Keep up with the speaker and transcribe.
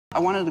I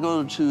wanted to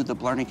go to the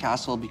Blarney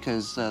Castle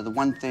because the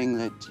one thing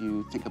that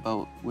you think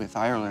about with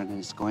Ireland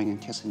is going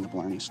and kissing the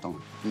Blarney Stone.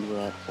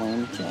 We're at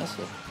Blarney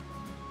Castle.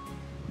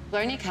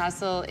 Blarney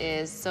Castle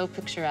is so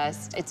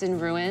picturesque. It's in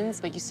ruins,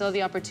 but you still have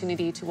the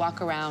opportunity to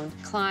walk around,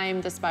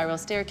 climb the spiral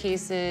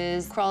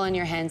staircases, crawl on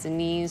your hands and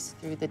knees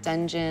through the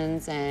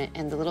dungeons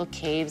and the little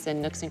caves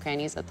and nooks and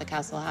crannies that the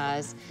castle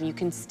has. You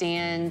can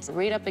stand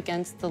right up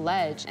against the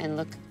ledge and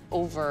look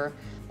over,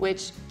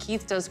 which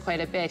Keith does quite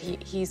a bit.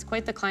 He's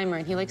quite the climber,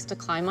 and he likes to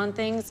climb on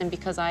things, and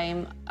because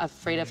I'm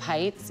afraid of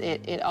heights,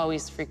 it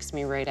always freaks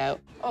me right out.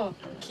 Oh,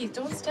 Keith,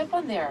 don't step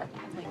on there.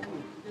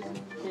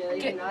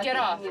 Get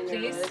off,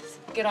 please.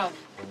 Get off.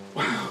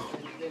 Wow.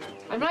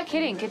 I'm not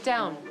kidding. Get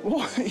down.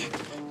 Why?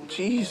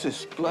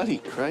 Jesus bloody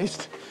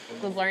Christ.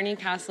 The Blarney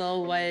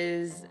Castle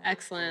was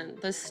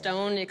excellent. The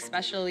stone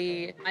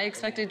especially, I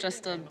expected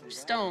just a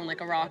stone,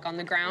 like a rock on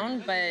the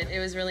ground, but it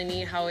was really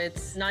neat how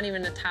it's not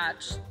even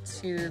attached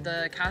to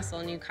the castle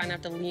and you kind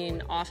of have to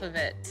lean off of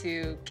it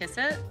to kiss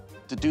it.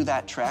 To do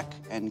that trek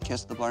and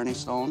kiss the Blarney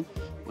Stone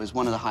was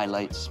one of the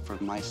highlights for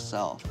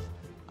myself.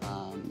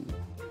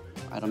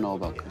 I don't know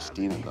about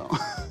Kristina, though.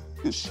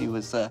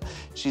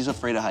 She's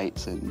afraid of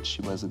heights, and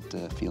she wasn't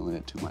feeling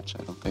it too much,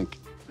 I don't think.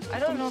 I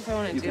don't know if I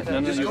want to do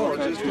that. No,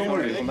 just don't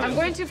worry. I'm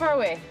going too far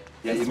away.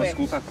 Yeah, you must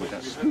scoot back with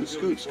that.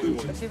 Scoot.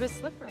 It's a bit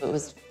slippery. It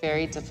was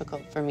very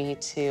difficult for me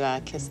to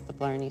kiss the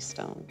Blarney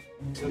Stone.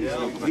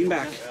 Lean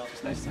back.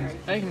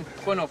 I can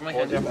go over my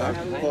head.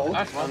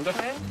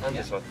 And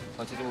this one.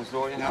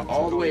 Now,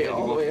 all the way.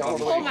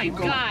 Oh, my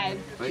God.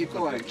 Keep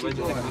going.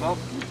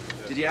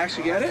 Did you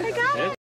actually get it? I got it.